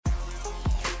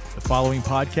The following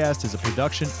podcast is a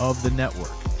production of the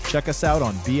network. Check us out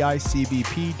on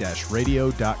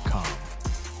bicbp-radio.com.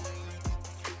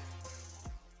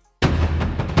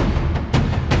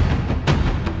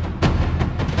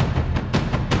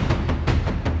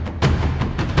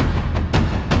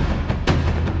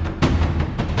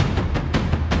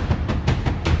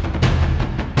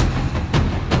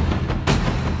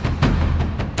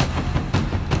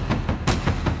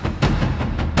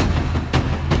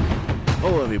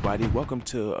 Everybody, welcome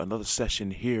to another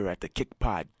session here at the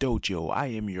Kickpot Dojo. I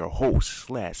am your host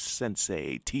 /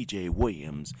 sensei, TJ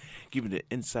Williams, giving the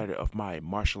insider of my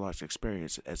martial arts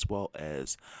experience as well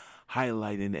as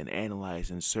highlighting and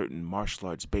analyzing certain martial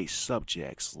arts based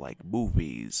subjects like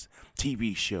movies,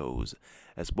 TV shows,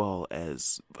 as well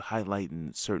as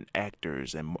highlighting certain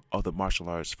actors and other martial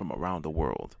arts from around the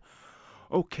world.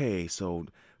 Okay, so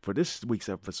for this week's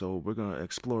episode, we're going to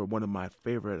explore one of my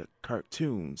favorite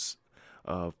cartoons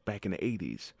back in the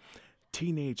 80s,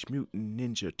 Teenage Mutant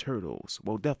Ninja Turtles.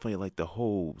 Well, definitely like the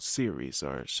whole series,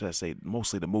 or should I say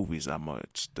mostly the movies I'm going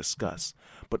to discuss.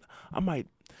 But I might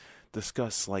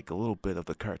discuss like a little bit of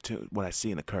the cartoon, what I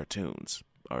see in the cartoons.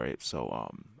 Alright,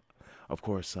 so of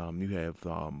course you have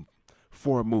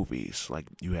 4 movies. Like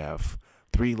you have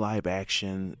 3 live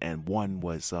action and 1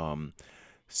 was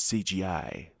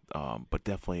CGI. But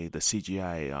definitely the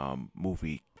CGI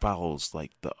movie follows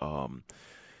like the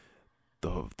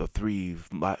 3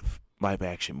 live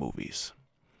action movies.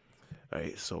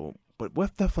 Alright, so but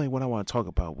what definitely what I want to talk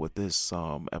about with this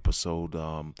episode,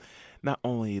 not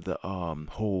only the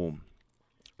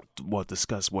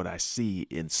discuss what I see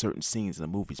in certain scenes in the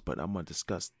movies, but I'm gonna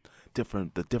discuss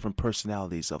the different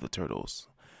personalities of the turtles.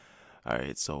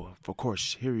 Alright, so of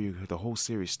course the whole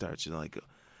series starts like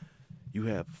you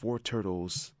have 4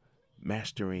 turtles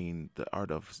mastering the art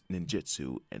of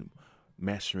ninjutsu and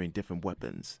mastering different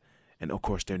weapons. And of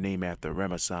course, they're named after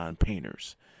Renaissance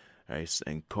painters. Right?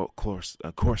 And of course,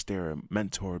 they're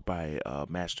mentored by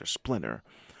Master Splinter,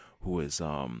 who is,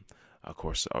 of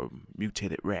course, a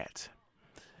mutated rat.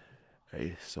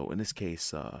 Right? So in this case,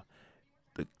 the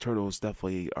turtles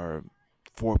definitely are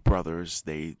 4 brothers.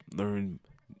 They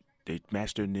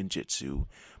master ninjutsu,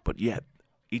 but yet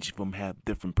each of them have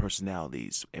different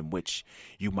personalities in which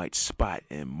you might spot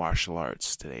in martial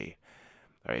arts today.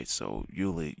 Alright, so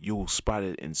you'll spot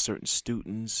it in certain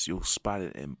students, you'll spot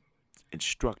it in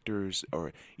instructors,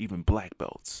 or even black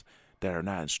belts that are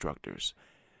not instructors.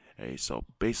 Alright, so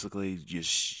basically,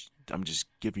 I'm just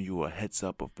giving you a heads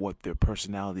up of what their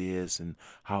personality is and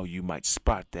how you might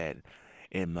spot that.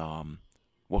 And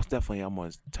well, definitely, I'm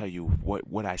gonna tell you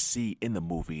what I see in the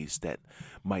movies that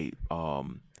might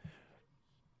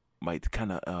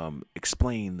kind of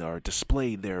explain or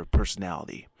display their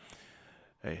personality.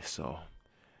 Okay, so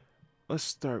let's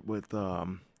start with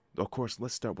the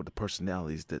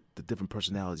personalities, the different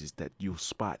personalities that you'll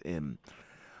spot in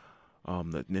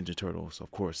the Ninja Turtles. Of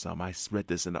course, I read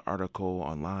this in an article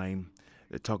online.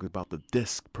 They're talking about the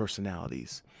DISC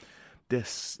personalities.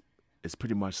 DISC is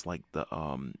pretty much like the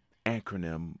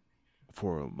acronym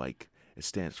for, like, it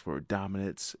stands for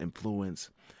dominance, influence,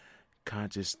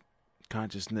 consciousness,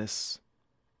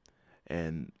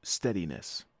 and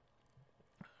steadiness.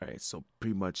 All right, so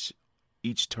pretty much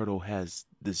each turtle has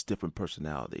this different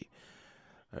personality.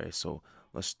 All right, so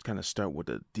let's kind of start with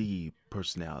the D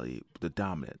personality, the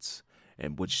dominance,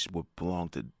 and which would belong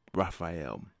to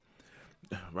Raphael.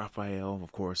 Raphael,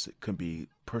 of course, it can be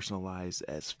personalized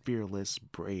as fearless,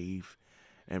 brave,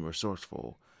 and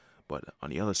resourceful. But on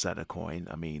the other side of the coin,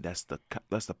 I mean, that's the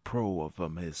pro of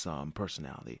his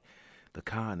personality. The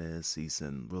con is he's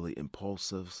really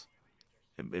impulsive,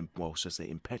 should say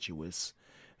impetuous,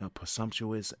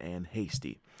 presumptuous, and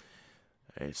hasty.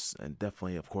 And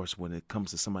definitely, of course, when it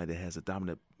comes to somebody that has a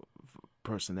dominant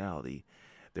personality,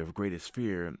 their greatest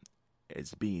fear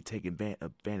is being taken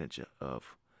advantage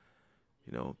of.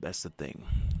 That's the thing.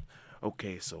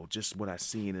 Okay, so just what I've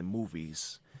seen in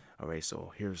movies. All right,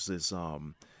 so here's this.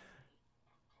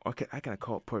 Okay, I gotta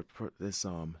call it this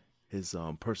his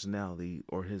personality,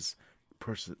 or him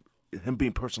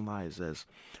being personalized as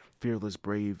fearless,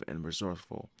 brave, and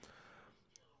resourceful.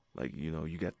 Like,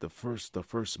 you got the first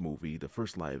movie, the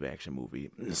first live action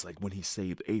movie. It's like when he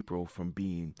saved April from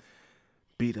being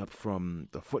beat up from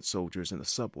the foot soldiers in the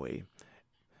subway.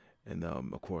 And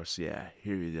of course, yeah,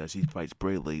 here he does. He fights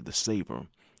bravely to save her.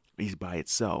 He's by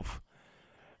itself.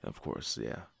 And of course,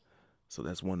 yeah. So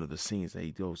that's one of the scenes that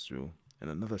he goes through. And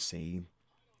another scene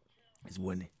is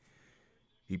when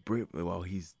he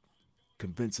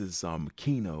convinces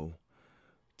Kino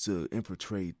to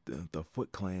infiltrate the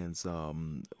Foot Clan's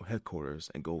headquarters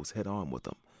and goes head on with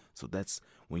them. So that's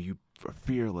when you are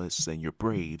fearless and you're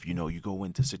brave. You go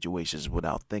into situations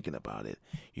without thinking about it.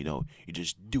 You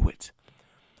just do it.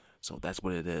 So that's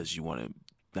what it is. You want to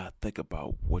not think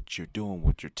about what you're doing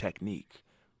with your technique.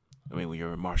 I mean, when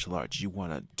you're in martial arts, you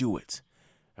want to do it.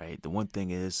 Right? The one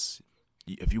thing is,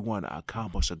 if you want to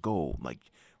accomplish a goal, like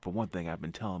for one thing, I've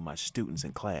been telling my students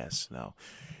in class now,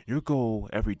 your goal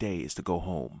every day is to go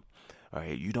home. All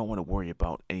right, you don't want to worry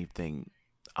about anything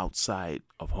outside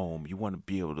of home. You want to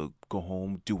be able to go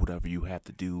home, do whatever you have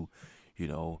to do.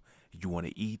 You want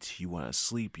to eat, you want to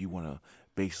sleep, you want to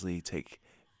basically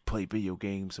play video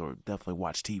games or definitely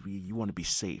watch TV. You want to be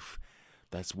safe.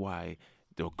 That's why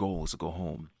their goal is to go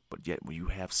home. But yet, when you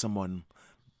have someone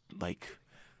like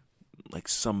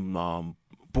some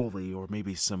bully or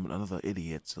maybe some another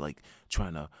idiot like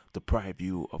trying to deprive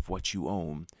you of what you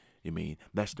own,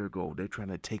 that's their goal. They're trying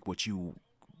to take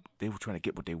they were trying to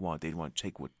get what they want. They want to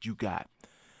take what you got.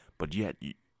 But yet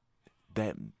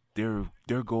that their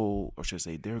goal, or should I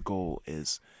say their goal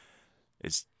is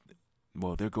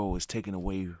their goal is taken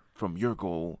away from your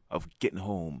goal of getting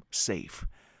home safe.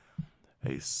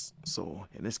 So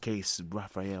in this case,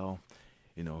 Raphael,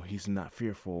 he's not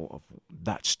fearful of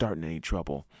not starting any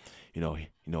trouble.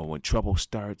 When trouble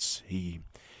starts, he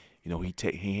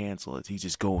handles it. He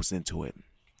just goes into it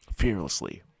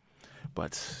fearlessly.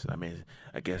 But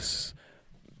I guess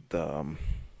the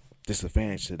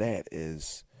disadvantage to that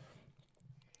is,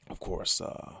 of course,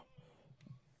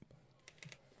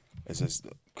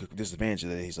 disadvantage of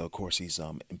that is, of course, he's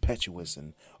impetuous,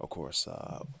 and of course,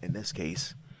 in this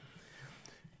case.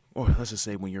 Or let's just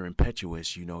say when you're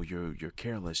impetuous, you're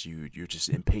careless, you're just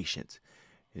impatient.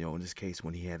 In this case,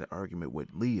 when he had an argument with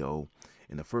Leo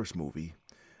in the first movie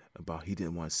about he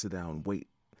didn't want to sit down and wait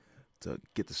to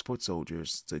get the foot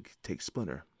soldiers to take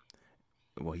Splinter.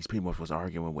 Well, he's pretty much was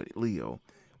arguing with Leo,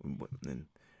 and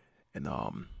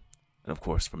of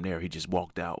course from there he just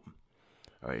walked out.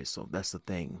 All right, so that's the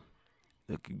thing.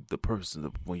 The person,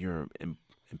 when you're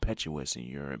impetuous and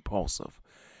you're impulsive,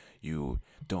 you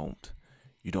don't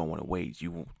want to wait.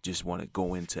 You just want to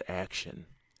go into action,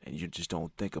 and you just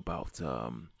don't think about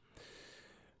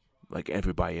like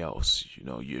everybody else.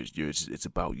 It's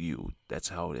about you. That's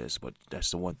how it is. But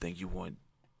that's the one thing you want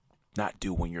not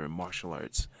do when you're in martial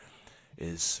arts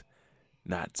is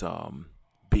not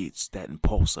be that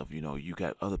impulsive. You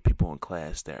got other people in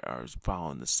class that are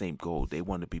following the same goal. They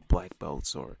want to be black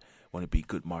belts or want to be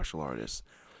good martial artists,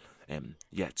 and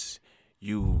yet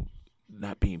you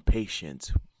not being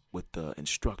patient with the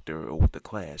instructor or with the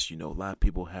class. A lot of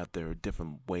people have their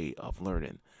different way of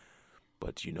learning.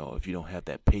 But, if you don't have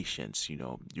that patience,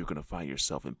 you're going to find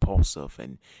yourself impulsive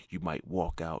and you might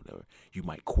walk out or you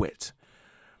might quit.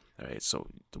 All right. So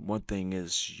the one thing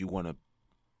is you want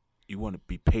to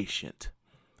be patient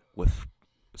with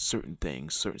certain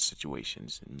things, certain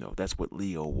situations. That's what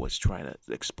Leo was trying to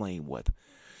explain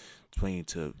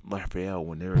to Raphael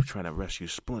when they were trying to rescue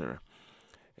Splinter,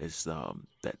 is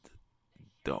that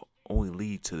the only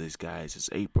lead to these guys is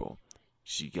April.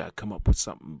 She got to come up with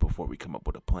something before we come up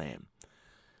with a plan.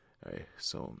 All right,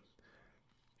 so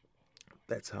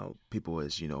that's how people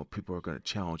is. People are going to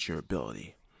challenge your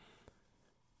ability,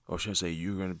 or should I say,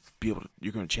 you're going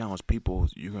to challenge people.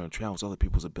 You're going to challenge other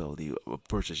people's ability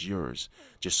versus yours,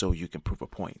 just so you can prove a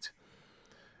point.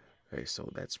 All right,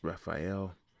 so that's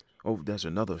Raphael. Oh, there's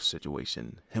another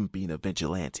situation. Him being a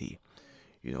vigilante.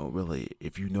 Really,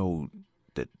 if you know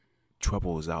that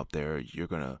trouble is out there, you're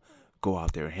gonna go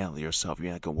out there and handle it yourself.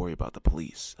 You're not gonna worry about the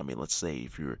police. Let's say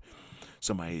if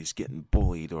somebody's getting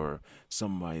bullied or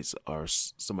somebody's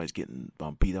getting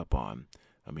beat up on.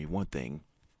 One thing,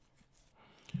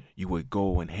 you would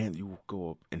go and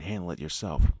handle it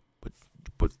yourself.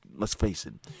 But let's face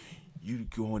it, you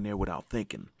go in there without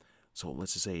thinking. So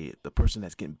let's just say the person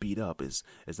that's getting beat up is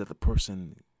that the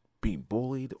person being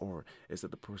bullied, or is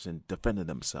that the person defending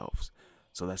themselves?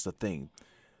 So that's the thing.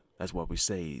 That's what we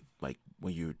say, like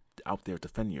when you're out there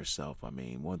defending yourself.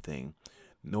 One thing,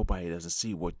 nobody doesn't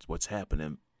see what's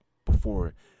happening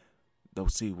before they'll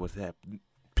see what happened.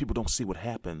 People don't see what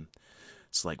happened.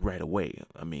 It's like right away.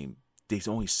 They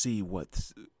only see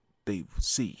what they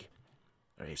see.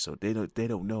 All right, so they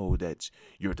don't know that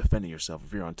you're defending yourself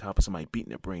if you're on top of somebody beating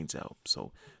their brains out.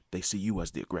 So they see you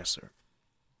as the aggressor.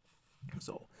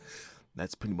 So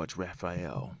that's pretty much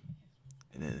Raphael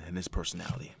and his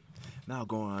personality. Now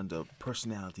going on to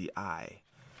personality I,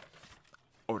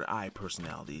 or the I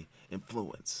personality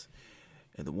influence.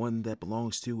 And the one that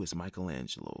belongs to is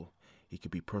Michelangelo. He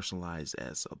could be personalized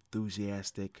as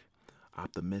enthusiastic,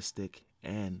 optimistic,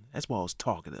 and as well as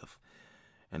talkative.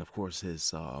 And of course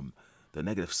his the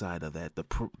negative side of that,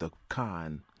 the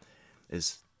con,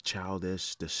 is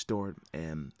childish, distort,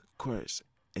 and of course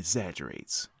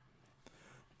exaggerates.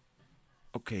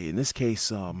 Okay, in this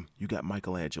case, you got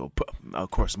Michelangelo.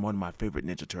 Of course, one of my favorite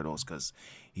Ninja Turtles because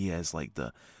he has like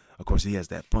of course, he has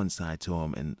that fun side to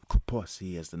him, and plus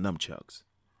he has the nunchucks,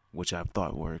 which I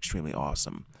thought were extremely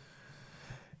awesome.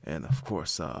 And of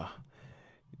course,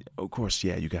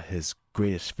 yeah, you got his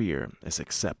greatest fear is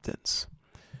acceptance.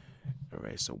 All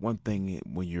right, so one thing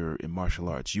when you're in martial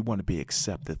arts, you want to be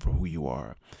accepted for who you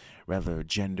are, rather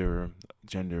gender,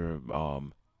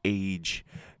 age,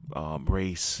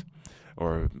 race,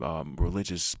 or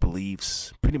religious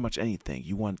beliefs, pretty much anything.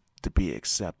 You want to be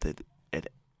accepted at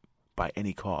by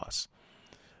any cost,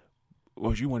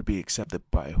 or you want to be accepted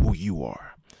by who you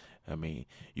are. I mean,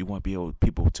 you want to be able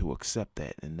people to accept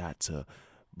that and not to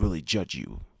really judge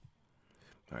you.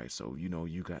 All right, so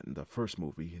you got in the first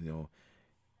movie.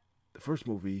 The first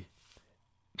movie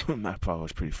I thought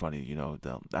was pretty funny.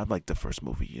 I like the first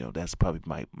movie. That's probably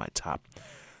my top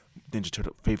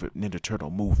favorite Ninja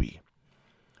Turtle movie.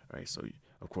 All right, so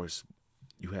of course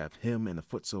you have him and a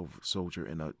foot soldier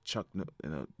in a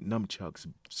nunchucks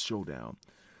showdown,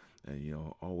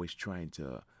 and always trying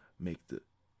to make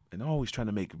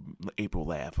April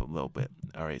laugh a little bit.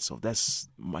 All right, so that's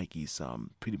Mikey's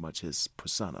pretty much his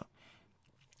persona.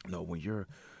 When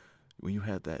you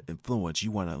have that influence,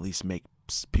 you want to at least make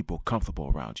people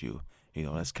comfortable around you.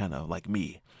 That's kind of like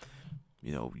me.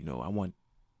 I want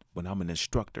when I'm an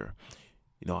instructor,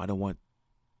 I don't want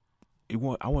I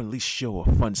want to at least show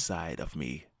a fun side of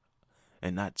me,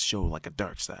 and not show like a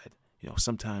dark side.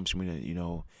 Sometimes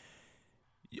when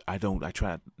I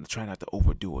try not to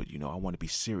overdo it. I want to be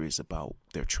serious about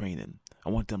their training. I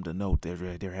want them to know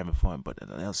they're having fun, but on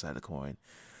the other side of the coin,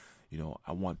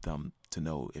 I want them to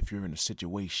know if you're in a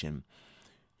situation,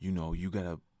 you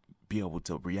gotta be able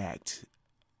to react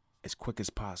as quick as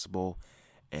possible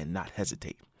and not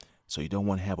hesitate. So you don't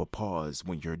want to have a pause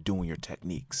when you're doing your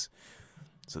techniques.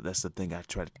 So that's the thing I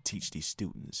try to teach these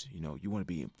students. You want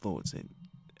to be influenced, and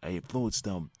I influence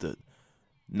them to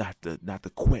not to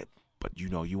quit, but you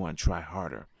want to try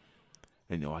harder.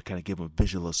 And I kind of give them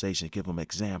visualization, give them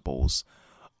examples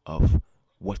of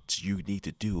what you need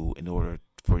to do in order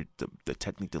for the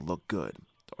technique to look good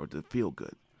or to feel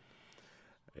good.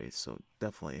 Okay, so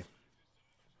definitely,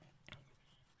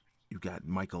 you got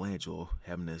Michelangelo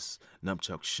having this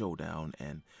nunchuck showdown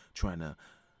and trying to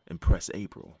impress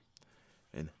April,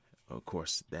 and of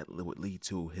course that would lead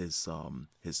to his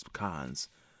cons,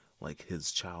 like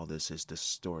his childish, his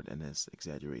distort, and his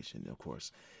exaggeration. Of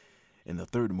course, in the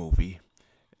third movie,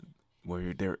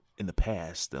 where they're in the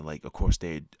past, of course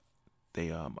they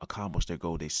accomplished their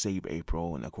goal. They saved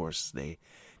April, and of course they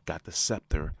got the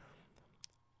scepter,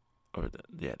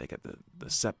 they got the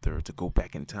scepter to go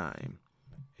back in time,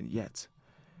 and yet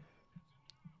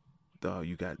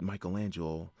you got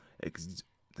Michelangelo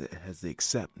that has the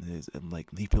and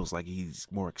he feels like he's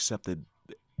more accepted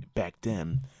back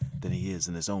then than he is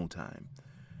in his own time.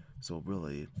 So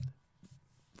really,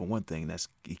 for one thing, that's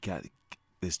he got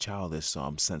this childish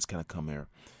sense kind of come here.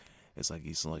 It's like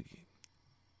he's like,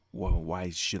 well,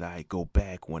 why should I go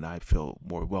back when I feel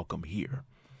more welcome here?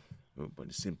 But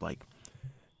it seems like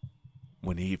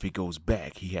if he goes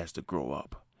back, he has to grow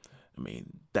up. I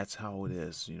mean, that's how it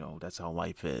is. That's how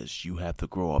life is. You have to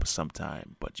grow up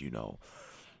sometime, but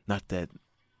not that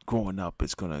growing up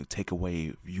is gonna take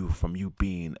away from you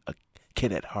being a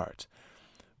kid at heart.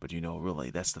 But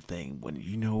really, that's the thing.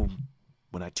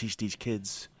 When I teach these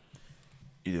kids,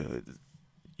 you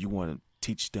want to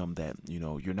teach them that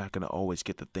you're not gonna always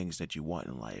get the things that you want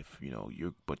in life.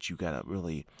 But you gotta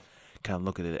really kind of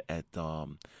look at it at the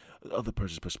other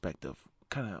person's perspective,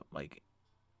 kind of like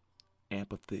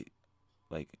empathy,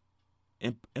 like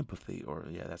empathy, or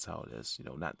yeah, that's how it is.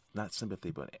 Not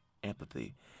sympathy, but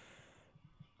empathy.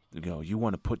 You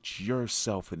want to put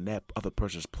yourself in that other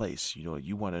person's place.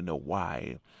 You want to know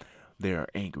why they're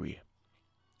angry,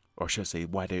 or should I say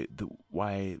why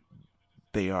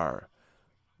they are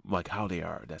like how they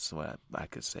are. That's what I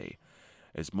could say.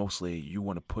 It's mostly you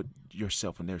want to put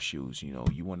yourself in their shoes. You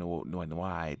want to know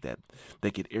why that they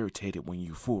get irritated when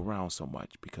you fool around so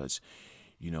much, because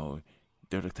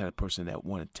they're the type of person that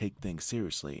want to take things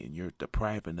seriously, and you're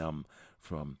depriving them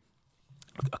from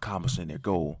accomplishing their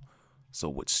goal. So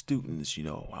with students,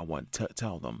 I want to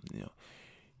tell them,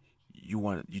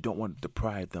 you don't want to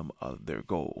deprive them of their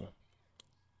goal.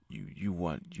 You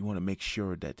want to make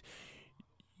sure that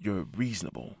you're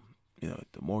reasonable. The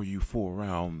more you fool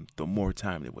around, the more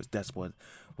time it was. That's what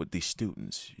with these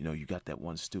students. You got that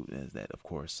one student that, of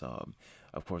course,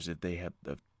 if they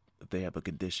have a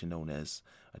condition known as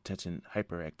attention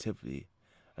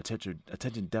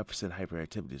attention deficit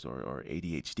hyperactivities or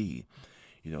ADHD.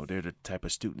 They're the type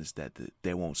of students that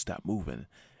they won't stop moving,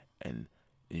 and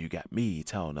you got me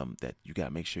telling them that you got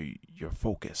to make sure you're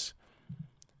focused.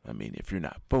 I mean, if you're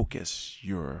not focused,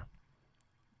 you're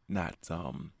not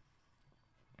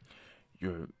if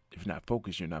you're not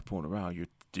focused, you're not fooling around. You're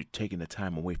taking the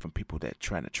time away from people that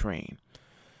trying to train.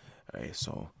 All right,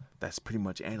 so that's pretty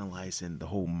much analyzing the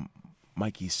whole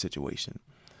Mikey situation.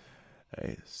 All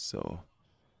right, so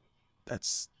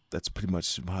that's pretty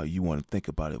much how you want to think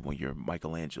about it when you're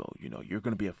Michelangelo. You're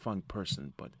going to be a fun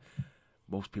person, but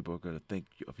most people are going to think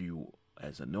of you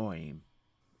as annoying.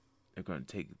 They're going to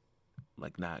take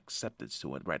not acceptance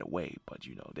to it right away, but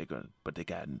they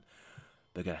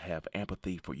gotta have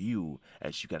empathy for you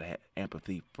as you gotta have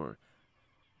empathy for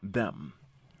them.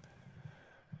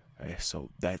 Right,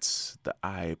 so that's the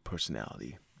I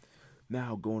personality.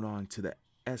 Now going on to the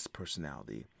S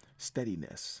personality,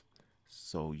 steadiness.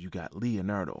 So you got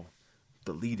Leonardo,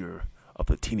 the leader of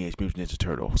the Teenage Mutant Ninja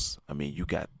Turtles. I mean, you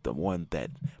got the one that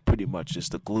pretty much is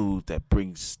the glue that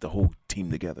brings the whole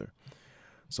team together.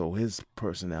 So his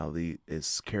personality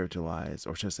is characterized,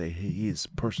 or should I say, he is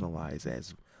personalized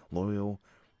as loyal,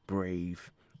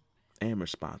 brave, and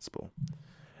responsible.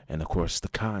 And of course, the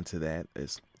con to that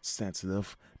is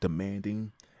sensitive,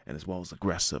 demanding, and as well as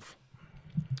aggressive.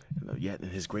 Yet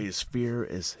his greatest fear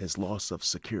is his loss of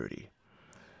security.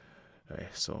 All right,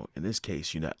 so in this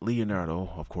case, Leonardo,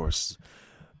 of course,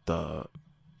 the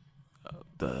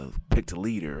picked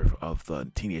leader of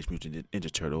the Teenage Mutant Ninja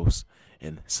Turtles.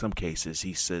 In some cases,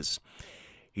 he says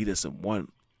he doesn't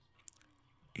want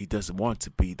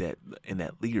to be that in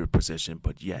that leader position,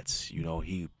 but yet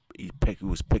he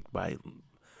was picked by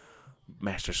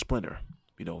Master Splinter.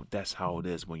 That's how it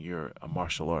is when you're a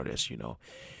martial artist. You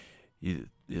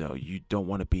don't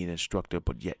want to be an instructor,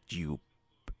 but yet you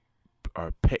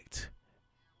are picked,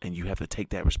 and you have to take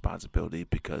that responsibility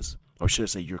because, or should I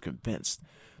say, you're convinced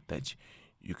that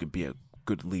you can be a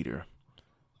good leader.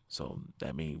 So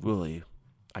I mean, really,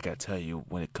 I gotta tell you,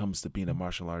 when it comes to being a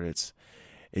martial artist,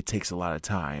 it takes a lot of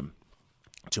time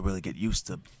to really get used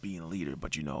to being a leader.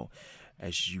 But the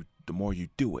more you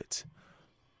do it,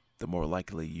 the more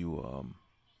likely you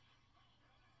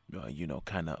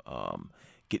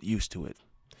get used to it.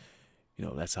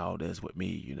 That's how it is with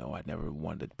me. I never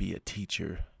wanted to be a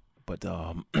teacher, but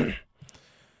in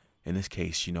this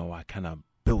case, I kind of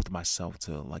built myself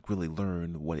to really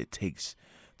learn what it takes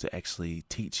to actually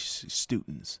teach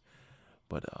students.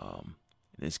 But in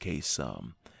this case,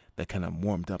 that kind of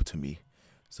warmed up to me.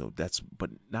 So but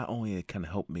not only it kind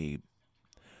of helped me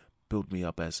build me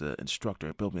up as an instructor,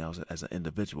 it built me up as an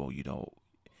individual.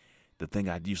 The thing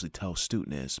I usually tell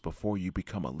students is, before you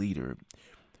become a leader,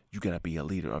 you gotta be a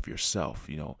leader of yourself.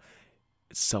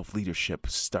 Self-leadership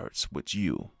starts with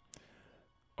you.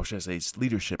 Or should I say,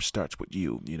 leadership starts with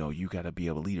you. You gotta be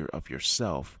a leader of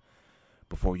yourself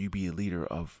before you be a leader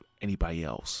of anybody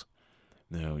else.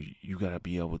 You gotta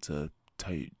be able to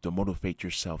motivate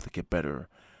yourself to get better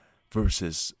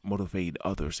versus motivate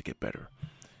others to get better.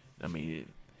 I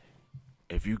mean,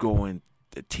 if you go in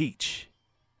to teach,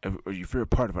 or if you're a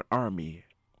part of an army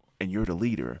and you're the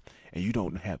leader and you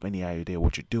don't have any idea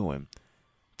what you're doing,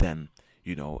 then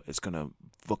it's gonna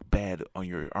look bad on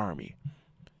your army.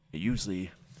 And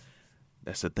usually,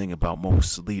 that's the thing about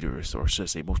most leaders, or should I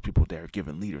say, most people that are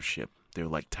given leadership. They're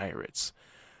like tyrants.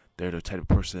 They're the type of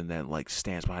person that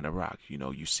stands behind a rock.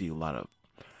 You see a lot of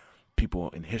people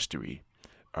in history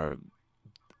are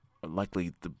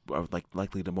likely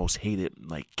the most hated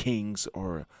kings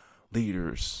or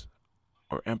leaders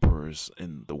or emperors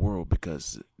in the world,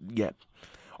 because yet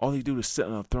all they do is sit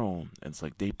on a throne and it's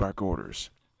they bark orders.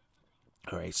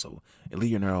 All right, so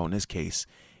Leonardo in this case,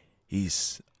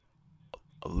 he's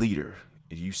a leader.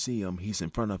 If you see him, he's in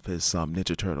front of his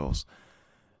Ninja Turtles.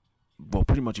 Well,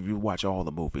 pretty much if you watch all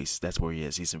the movies, that's where he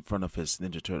is. He's in front of his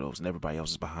Ninja Turtles and everybody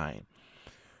else is behind.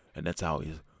 And that's how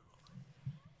he is.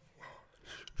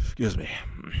 Excuse me.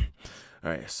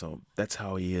 All right, so that's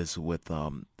how he is with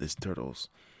his turtles.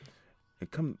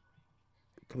 And come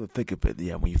to think of it,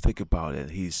 yeah, when you think about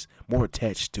it, he's more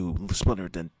attached to Splinter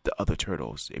than the other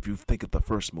turtles. If you think of the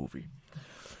first movie,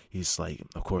 he's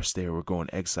of course, they were going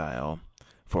exile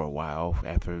for a while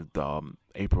after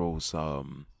April's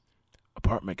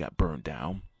apartment got burned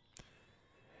down.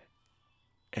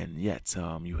 And yet,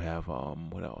 you have,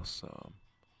 what else?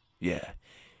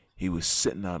 He was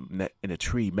sitting in a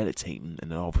tree meditating,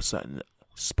 and then all of a sudden,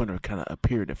 Splinter kind of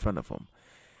appeared in front of him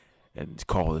and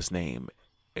called his name,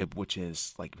 which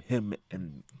is him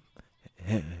and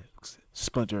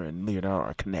Splinter and Leonardo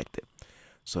are connected.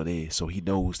 So he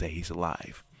knows that he's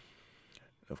alive.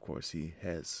 Of course, he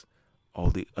has all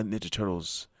the Ninja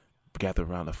Turtles gather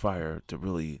around the fire to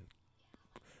really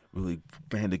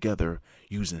band together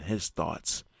using his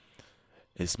thoughts,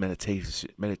 his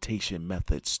meditation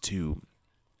methods to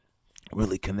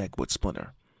really connect with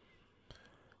Splinter.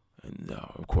 And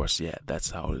of course, yeah,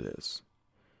 that's how it is.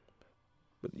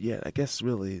 But yeah, I guess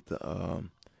really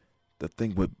the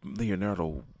thing with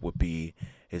Leonardo would be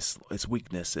his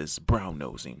weakness is brown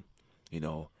nosing. You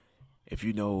know, if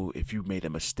you made a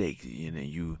mistake,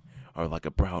 you are like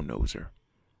a brown noser.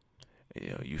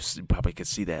 You probably could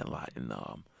see that a lot in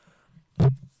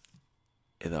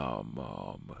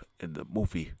the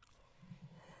movie.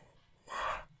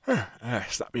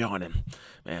 Stop yawning,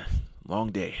 man.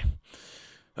 Long day.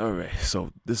 All right,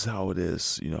 so this is how it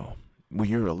is. When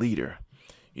you're a leader,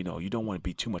 you don't want to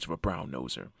be too much of a brown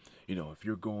noser. If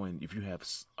you have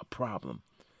a problem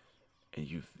and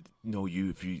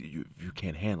if you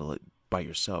can't handle it by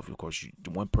yourself, of course, the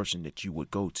one person that you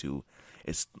would go to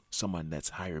is someone that's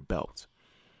higher belt.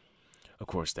 Of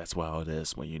course, that's how it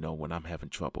is when I'm having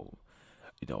trouble.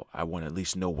 I want to at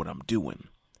least know what I'm doing,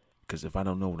 because if I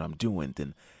don't know what I'm doing,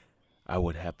 then I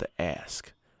would have to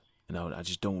ask. I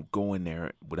just don't go in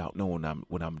there without knowing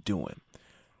what I'm doing.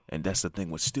 And that's the thing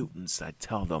with students. I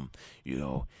tell them,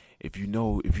 if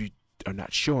you are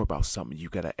not sure about something, you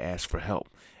gotta ask for help.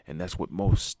 And that's what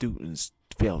most students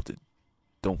fail to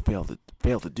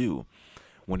do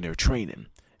when they're training.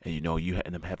 And you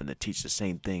end up having to teach the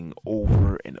same thing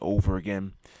over and over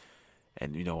again.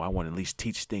 And I want to at least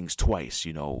teach things twice.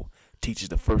 Teach it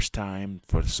the first time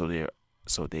so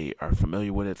they are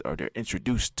familiar with it, or they're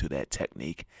introduced to that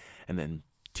technique, and then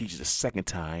teach it the second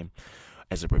time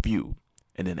as a review.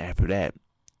 And then after that,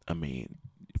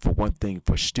 for one thing,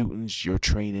 for students, your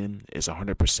training is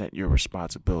 100% your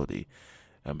responsibility.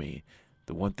 The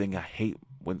one thing I hate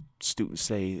when students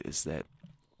say is that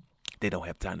they don't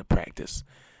have time to practice.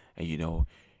 And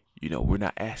we're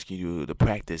not asking you to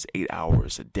practice 8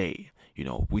 hours a day.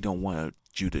 We don't want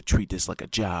you to treat this like a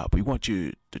job. We want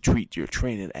you to treat your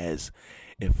training as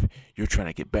if you're trying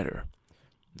to get better.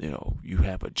 You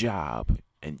have a job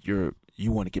and you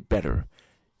want to get better.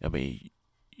 We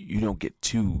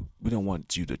don't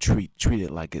want you to treat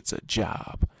it like it's a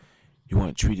job. You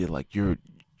want to treat it like you're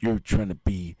trying to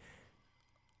be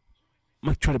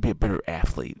a better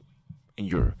athlete.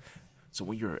 So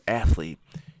when you're an athlete,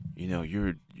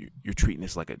 you're treating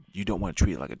this you don't want to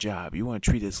treat it like a job. You want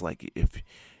to treat this like if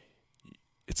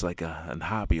it's like a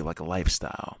hobby, like a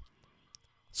lifestyle.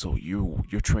 So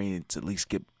you're training to at least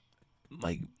get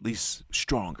at least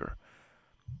stronger.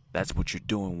 That's what you're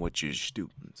doing with your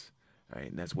students, right?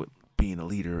 And that's what being a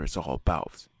leader is all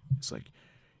about. It's like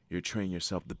you're training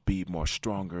yourself to be more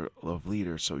stronger of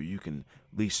leader, so you can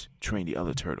at least train the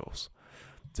other turtles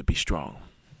to be strong.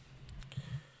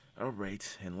 All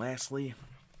right, and lastly,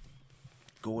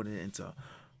 going into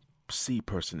C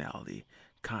personality,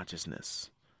 consciousness,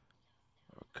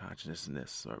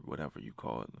 or whatever you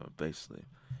call it, basically.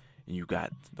 And you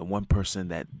got the one person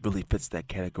that really fits that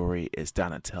category is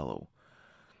Donatello.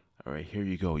 All right, here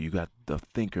you go. You got the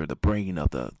thinker, the brain of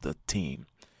the team.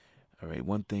 All right,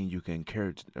 one thing you can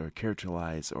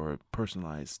characterize or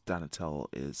personalize Donatello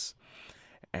is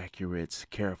accurate,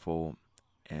 careful,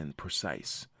 and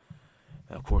precise.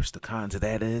 And of course, the con to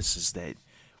that is that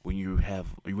when you're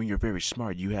very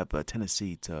smart, you have a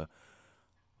tendency to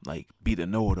be the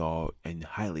know-it-all and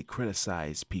highly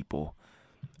criticize people.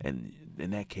 And in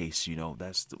that case,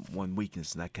 that's the one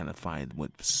weakness that I kind of find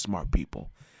with smart people.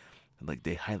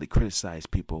 They highly criticize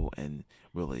people, and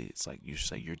really, it's like you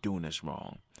say you're doing this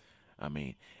wrong.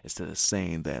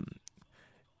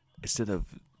 Instead of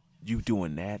you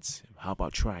doing that, how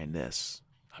about trying this?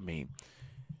 You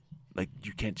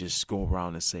can't just go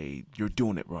around and say you're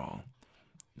doing it wrong.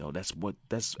 No, that's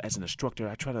as an instructor,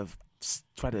 I try to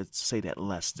say that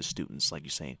less to students. Like you're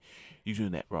saying, you're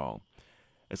doing that wrong.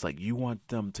 It's like you want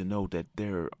them to know that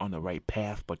they're on the right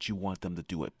path, but you want them to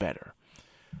do it better.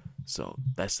 So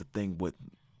that's the thing with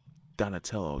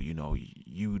Donatello. If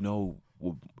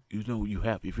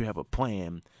you have a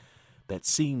plan that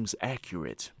seems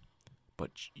accurate,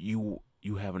 but you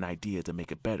have an idea to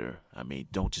make it better.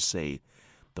 Don't just say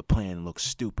the plan looks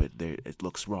stupid. It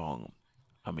looks wrong.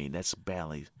 That's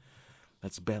badly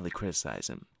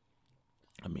criticizing.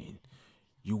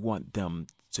 You want them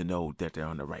to know that they're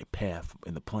on the right path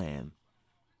in the plan.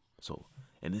 So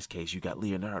in this case, you got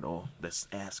Leonardo. Let's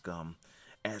ask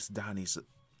Donnie's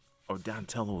or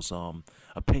Donatello's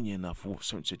opinion of a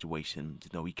certain situation.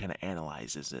 He kind of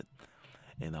analyzes it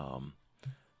in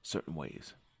certain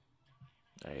ways.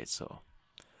 All right, so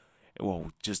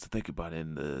just to think about it,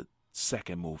 in the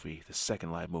second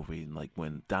live movie,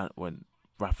 when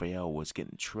Raphael was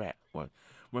getting trapped, or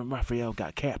when Raphael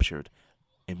got captured,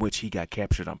 in which he got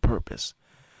captured on purpose.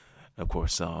 Of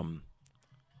course,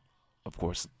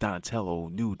 Donatello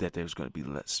knew that there was going to be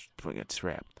less a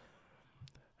trap.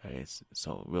 Right,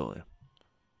 so really,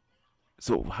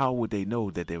 so how would they know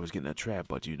that they was getting a trap?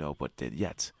 But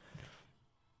yet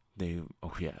they,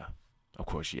 oh yeah, of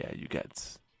course, yeah, you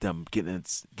got them getting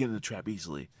the trap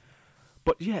easily.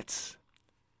 But yet,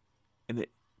 in the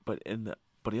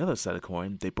but the other side of the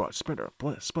coin, they brought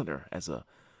Splinter as a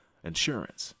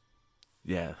insurance.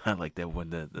 Yeah, I like that when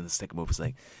the second movie was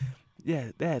like,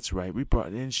 yeah, that's right, we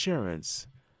brought insurance.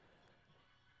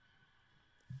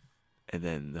 And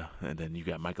then you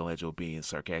got Michelangelo being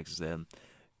sarcastic, and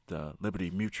the Liberty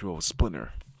Mutual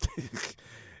Splinter.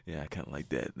 Yeah, I kind of like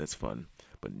that. That's fun.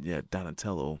 But yeah,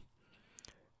 Donatello,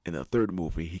 in the third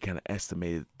movie, he kind of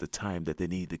estimated the time that they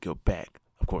needed to go back.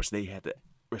 Of course, they had to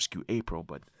rescue April,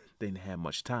 but they didn't have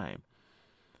much time.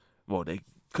 Well, they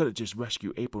could have just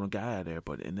rescued April and got out of there,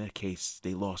 but in that case,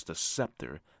 they lost the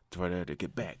scepter for there to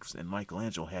get back. And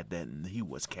Michelangelo had that, and he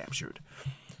was captured.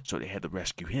 So they had to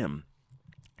rescue him.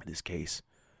 In this case,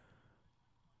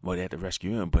 well, they had to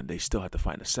rescue him, but they still had to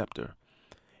find a scepter,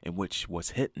 in which was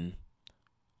hidden,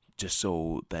 just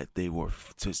so that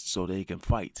so they can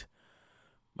fight.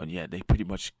 But yeah, they pretty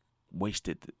much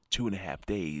wasted 2.5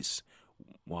 days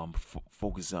while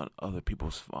focusing on other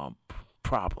people's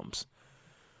problems.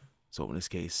 So in this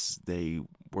case, they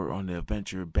were on the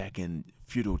adventure back in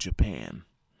feudal Japan.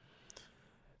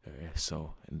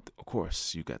 So, and of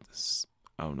course, you got this.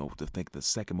 I don't know what to think. The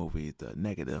second movie, the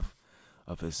negative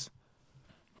of his,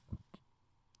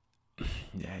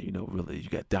 yeah, really, you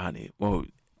got Donnie. Well,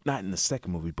 not in the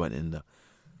second movie, but in the,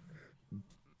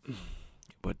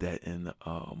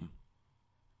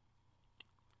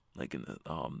 like in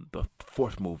the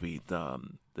fourth movie, the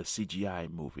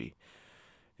CGI movie,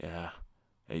 yeah,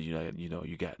 and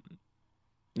you got,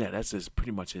 yeah, that's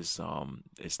pretty much his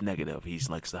it's negative.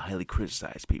 He's likes to highly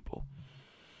criticize people.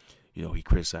 He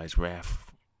criticized Raph,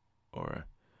 or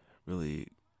really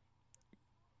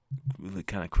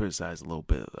kind of criticized a little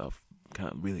bit of kind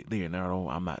of really Leonardo.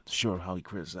 I'm not sure how he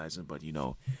criticized him, but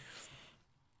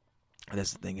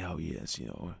that's the thing, how he is.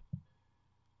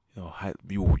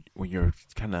 When you're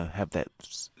kind of have that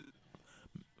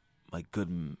like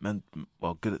good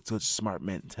smart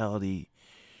mentality,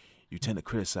 you tend to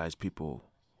criticize people.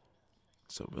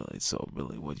 So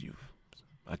really,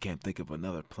 I can't think of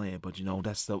another plan, but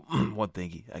that's the one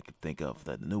thing I could think of,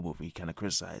 that the new movie, he kind of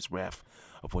criticized Raph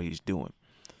of what he's doing,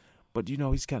 but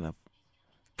he's kind of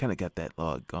got that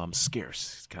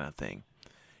scarce kind of thing,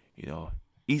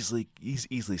 he's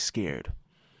easily scared.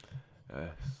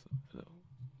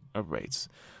 All right,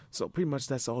 so pretty much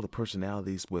that's all the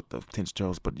personalities with the Ninja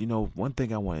Turtles. But one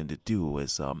thing I wanted to do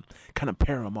is kind of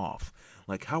pair them off.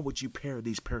 Like, how would you pair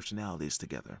these personalities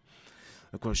together?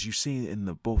 Of course, you see in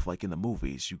both, like in the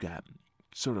movies, you got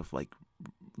sort of like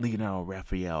Leonardo and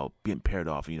Raphael being paired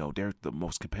off. They're the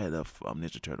most competitive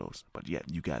Ninja Turtles. But yet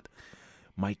you got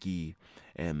Mikey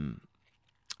and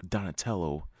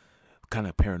Donatello kind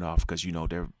of pairing off because,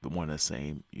 they're one of the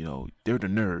same. They're the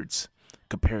nerds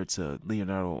compared to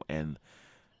Leonardo and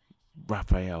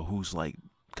Raphael, who's like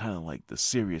kind of like the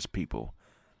serious people.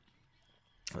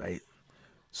 Right?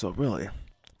 So really...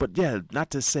 But yeah,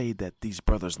 not to say that these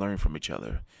brothers learn from each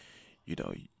other. You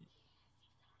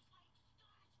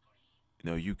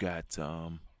got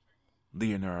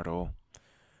Leonardo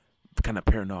kind of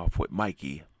pairing off with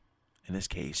Mikey. In this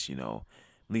case,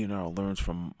 Leonardo learns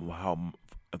from how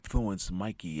influenced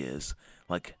Mikey is.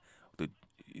 Like,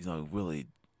 really,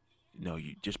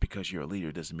 just because you're a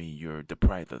leader doesn't mean you're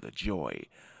deprived of the joy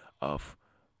of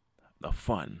the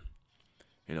fun.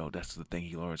 That's the thing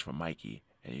he learns from Mikey.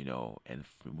 And and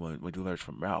when you learn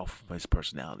from Ralph, his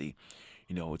personality,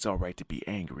 it's all right to be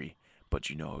angry,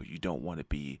 but you don't want to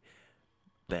be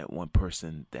that one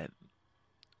person that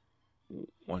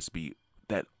wants to be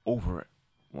over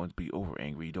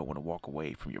angry. You don't want to walk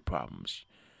away from your problems.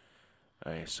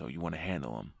 All right, so you want to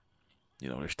handle them.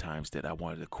 There's times that I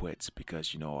wanted to quit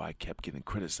because I kept getting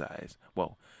criticized.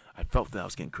 Well, I felt that I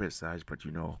was getting criticized, but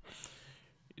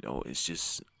it's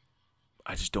just,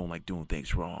 I just don't like doing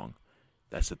things wrong.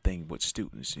 That's the thing with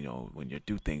students, when you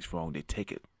do things wrong, they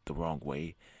take it the wrong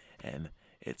way, and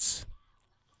it's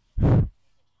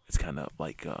kind of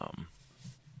like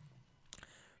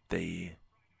they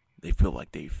feel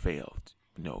like they failed.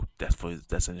 That's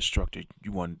an instructor.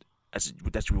 That's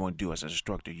what you want to do as an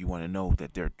instructor. You want to know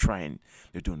that they're doing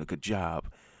a good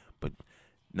job, but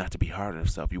not to be hard on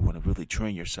yourself. You want to really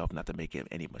train yourself not to make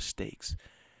any mistakes.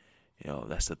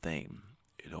 That's the thing.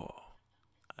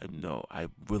 I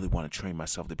really want to train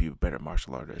myself to be a better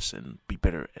martial artist and be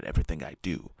better at everything I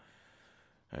do.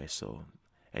 All right, so,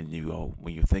 and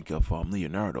when you think of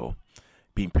Leonardo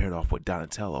being paired off with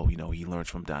Donatello, he learns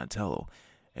from Donatello.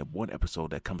 And one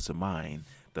episode that comes to mind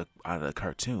out of the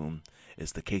cartoon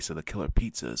is the case of the killer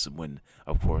pizzas, when,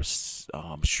 of course,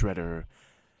 Shredder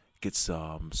gets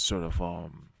sort of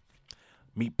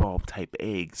meatball type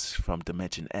eggs from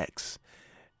Dimension X,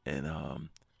 and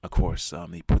of course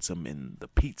he puts them in the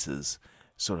pizzas,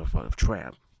 sort of a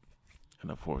trap.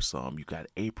 And of course you got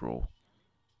April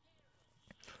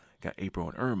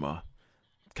and Irma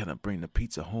kind of bring the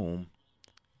pizza home,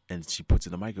 and she puts it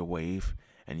in the microwave,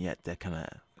 and yet that kind of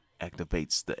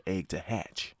activates the egg to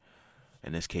hatch.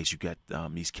 In this case, you got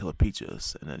these killer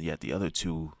pizzas, and then yet the other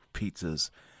two pizzas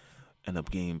end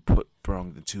up getting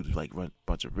thrown into like a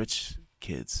bunch of rich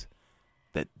kids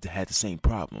that had the same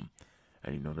problem.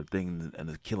 And the thing, and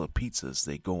the killer pizzas,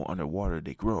 they go underwater,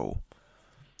 they grow.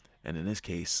 And in this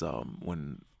case,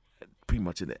 when pretty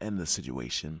much at the end of the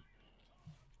situation,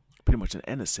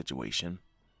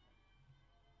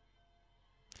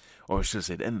 or should I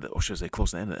say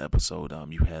close to the end of the episode,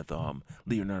 you had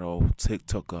Leonardo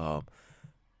took what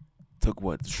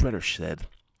Shredder said,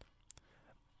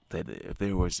 that if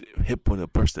they was hit with a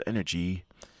burst of energy,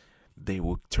 they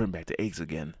would turn back to eggs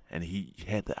again. And he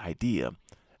had the idea.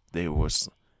 There was,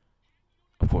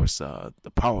 of course, the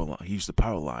power line. He used the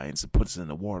power lines and puts it in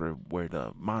the water where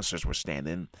the monsters were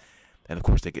standing, and of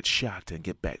course they get shocked and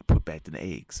put back in the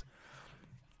eggs.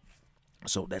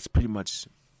 So that's pretty much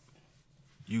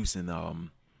using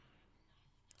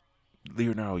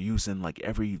Leonardo using like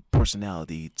every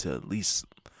personality to at least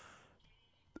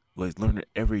learn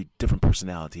every different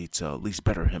personality to at least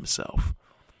better himself,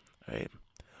 right?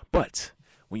 But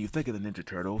when you think of the Ninja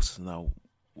Turtles, now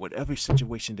whatever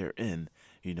situation they're in,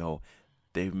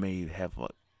 they may have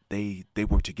they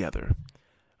work together.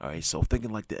 All right, so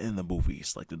thinking like in the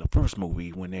movies, like in the first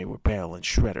movie when they were battling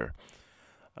Shredder,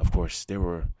 of course they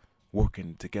were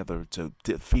working together to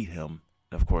defeat him.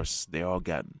 And of course, they all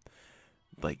got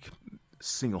like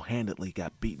single-handedly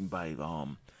got beaten by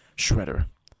Shredder,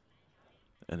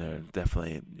 and they're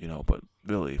definitely but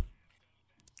really,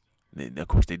 of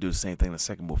course they do the same thing in the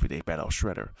second movie. They battle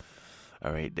Shredder.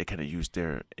 All right, they kind of use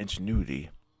their ingenuity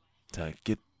to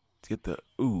get the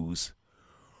ooze,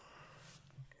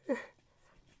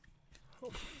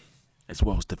 as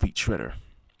well as defeat Shredder.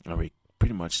 All right,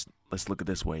 pretty much. Let's look at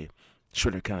it this way: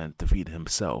 Shredder kind of defeated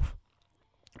himself,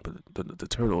 but the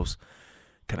Turtles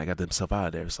kind of got themselves out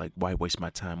of there. It's like, why waste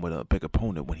my time with a big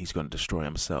opponent when he's going to destroy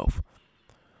himself?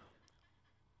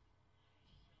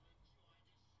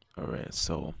 All right,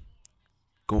 so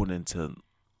going into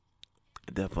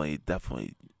definitely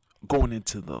going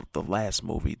into the last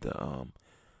movie, the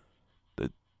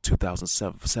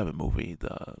 2007 movie,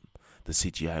 the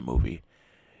CGI movie.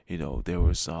 There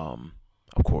was of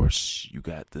course you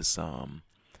got this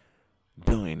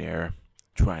billionaire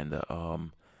trying to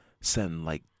send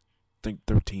like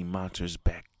 13 monsters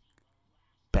back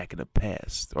in the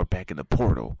past, or back in the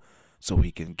portal, so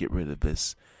he can get rid of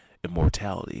his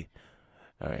immortality.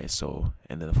 All right, so,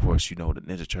 and then of course the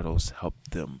Ninja Turtles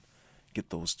helped them get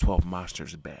those 12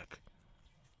 monsters back,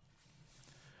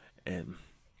 and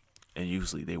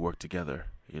usually they work together,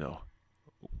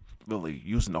 really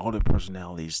using all their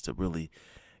personalities to really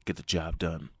get the job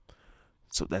done.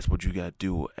 So that's what you gotta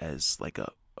do as like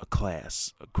a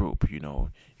class, a group.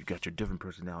 You got your different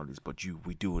personalities, but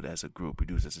we do it as a group. We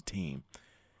do it as a team,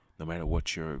 no matter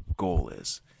what your goal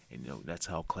is. And that's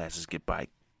how classes get by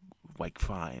like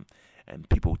fine, and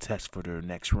people test for their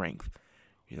next rank.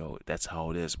 That's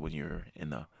how it is when you're in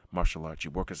the martial arts.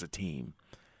 You work as a team,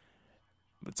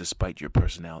 but despite your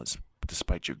personalities,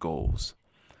 despite your goals.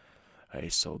 All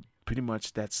right, so pretty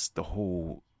much that's the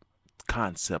whole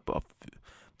concept of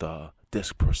the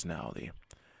disc personality.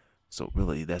 So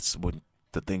really, that's when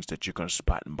the things that you're going to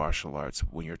spot in martial arts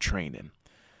when you're training.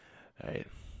 All right.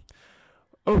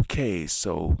 Okay,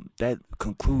 so that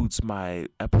concludes my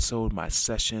episode, my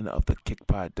session of the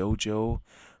Kickpod Dojo.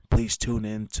 Please tune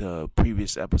in to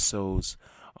previous episodes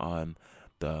on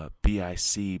the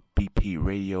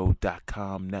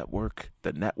BICBPRadio.com network,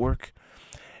 the network.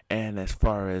 And as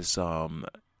far as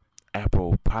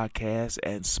Apple Podcasts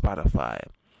and Spotify.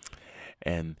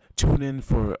 And tune in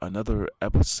for another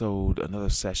episode, another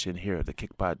session here at the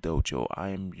Kickpod Dojo. I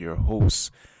am your host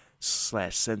 /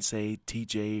 Sensei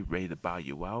TJ, ready to bow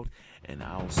you out, and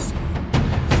I'll see you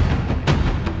next time.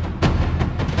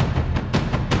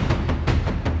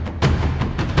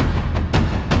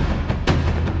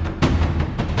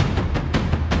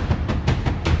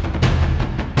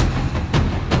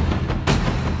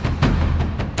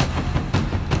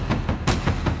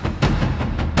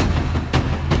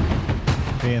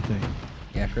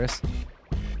 Chris.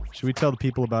 Should we tell the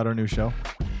people about our new show?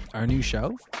 Our new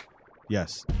show?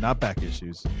 Yes, not Back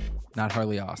Issues. Not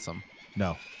Hardly Awesome.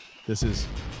 No, this is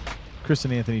Chris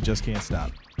and Anthony Just Can't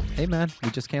Stop. Hey, man,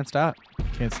 we just can't stop.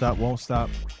 Can't stop, won't stop.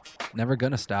 Never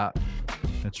gonna stop.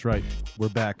 That's right. We're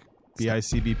back.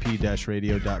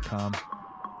 BICBP-radio.com.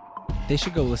 They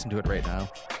should go listen to it right now.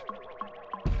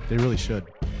 They really should.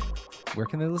 Where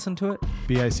can they listen to it?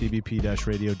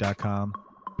 BICBP-radio.com.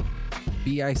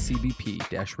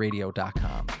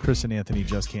 BICBP-radio.com. Chris and Anthony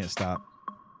Just Can't Stop.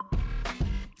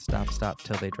 Stop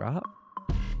till they drop?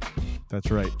 That's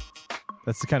right.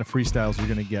 That's the kind of freestyles you're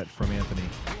going to get from Anthony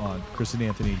on Chris and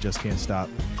Anthony Just Can't Stop.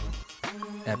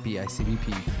 At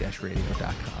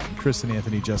BICBP-radio.com. Chris and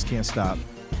Anthony Just Can't Stop.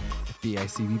 At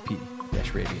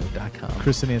BICBP-radio.com.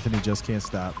 Chris and Anthony Just Can't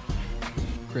Stop.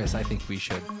 Chris, I think we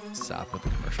should stop with the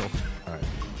commercial.